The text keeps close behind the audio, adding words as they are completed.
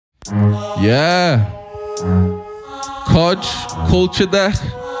Yeah. KOJ, culture deck,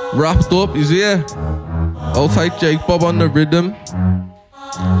 wrapped up, is here. Outside Jake Bob on the rhythm.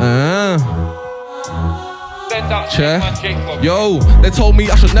 Check. Yo, they told me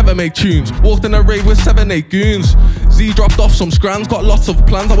I should never make tunes. Walked in a rave with 7-8 goons. Z dropped off some scrans, got lots of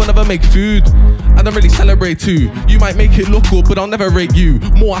plans. I will never make food. I don't really celebrate too. You might make it look good, but I'll never rate you.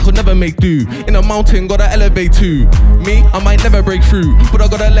 More I could never make do. In a mountain, gotta elevate too. Me, I might never break through, but I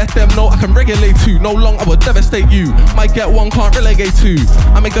gotta let them know I can regulate too. No long, I would devastate you. Might get one, can't relegate two.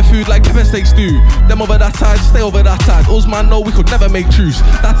 I make the food like pepper steak stew. Them over that side, stay over that side. Us man know we could never make truce.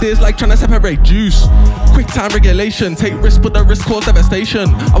 That is like trying to separate juice. Quick time regulation, take risks, but the risk cause devastation.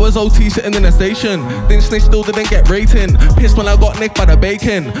 I was OT sitting in the station. Then snitch still didn't get rating. Pissed when I got nicked by the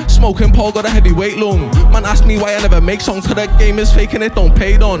bacon. Smoking pole got a heavy weight lung. Man asked me why I never make songs, till the game is faking it don't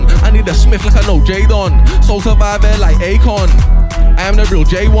pay on. I need a Smith like I know Jadon. Soul survivor like Akon. I am the real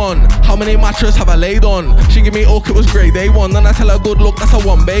J1. How many mattress have I laid on? She give me oak, it was grade A1. Then I tell her good look, that's a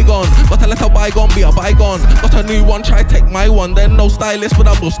one bacon. But I let her bygone be a bygone. Got a new one, try take my one. Then no stylist, but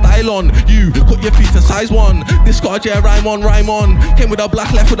I will style on. You cut your feet to size 1. This got yeah, rhyme on. Came with a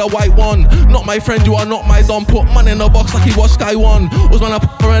black, left with a white one. Not my friend, you are not my don. Put man in a box like he was Sky One. Was man up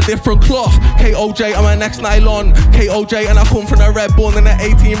for a different cloth. KOJ, I'm my next nylon. KOJ, and I come from the red bone in the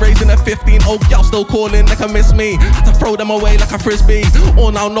 18, raising the 15. Oh, y'all still calling like I miss me. Had to throw them away like a frisbee.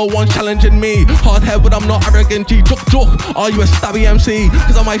 Oh, now no one challenging me. Hard head, but I'm not arrogant. G, juk. Are you a stabby MC?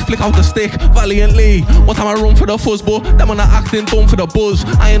 Cause I might flick out the stick valiantly. One time I run for the fuzzball, then when I acting done for the buzz.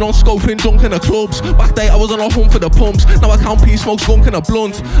 I ain't on scoping junk in the clubs. Back day I was on a hunt for the pumps. Now I count P, smoke skunk in a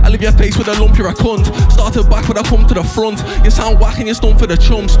blunt. I leave your face with a lump, you're a cunt. Started back when I come to the front. You sound whack and you're stunned for the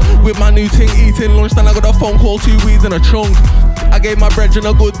chumps. With my new ting eating lunch, then I got a phone call, 2 weeds in a trunk. I gave my brethren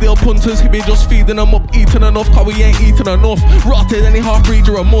a good deal, punters, he be just feeding them up, eating enough, cause we ain't eating enough. Rotted, any half-breed,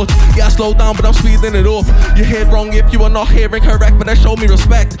 you're a mutt. Yeah, I slow down, but I'm speeding it up. You heard wrong if you are not hearing correct, but they show me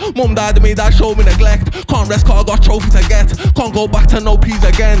respect. Mum died to me, that showed me neglect. Can't rest, cause I got trophies to get. Can't go back to no peas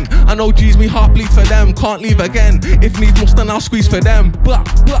again. I know G's, me heart bleeds for them. Can't leave again. If needs must, then I'll squeeze for them. Blah,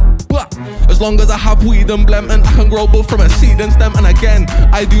 blah, blah. As long as I have weed and blem, and I can grow both from a seed and stem. And again,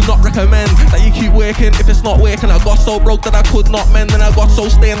 I do not recommend that you keep working if it's not working. I got so broke that I could not mend, and I got so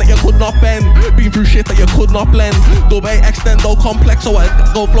stained that you could not bend. Been through shit that you could not blend. Double A extendo complex, so I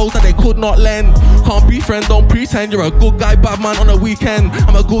go flows that they could not lend. Can't be friend, don't pretend you're a good guy, bad man on a weekend.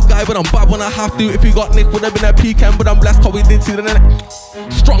 I'm a good guy, but I'm bad when I have to. If you got nicked, would have been a peekend, but I'm blessed cause we did see the net.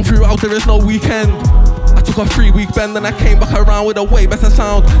 Strong throughout, there is no weekend. I took a 3-week bend and I came back around with a way better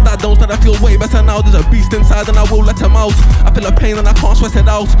sound. That don't that I feel way better now. There's a beast inside and I will let him out. I feel a pain and I can't sweat it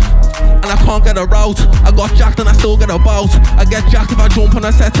out, and I can't get a route. I got jacked and I still get about. I get jacked if I jump on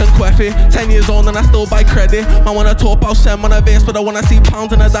a set and queff it. 10 years on and I still buy credit. Man wanna talk about send on a base, but I wanna see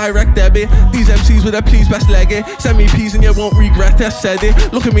pounds in a direct debit. These MCs with a please best leg it. Send me peas and you won't regret it. Said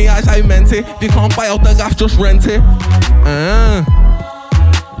it, look at me eyes, I meant it. If you can't buy out the gaff, just rent it.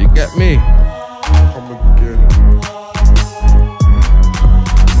 You get me?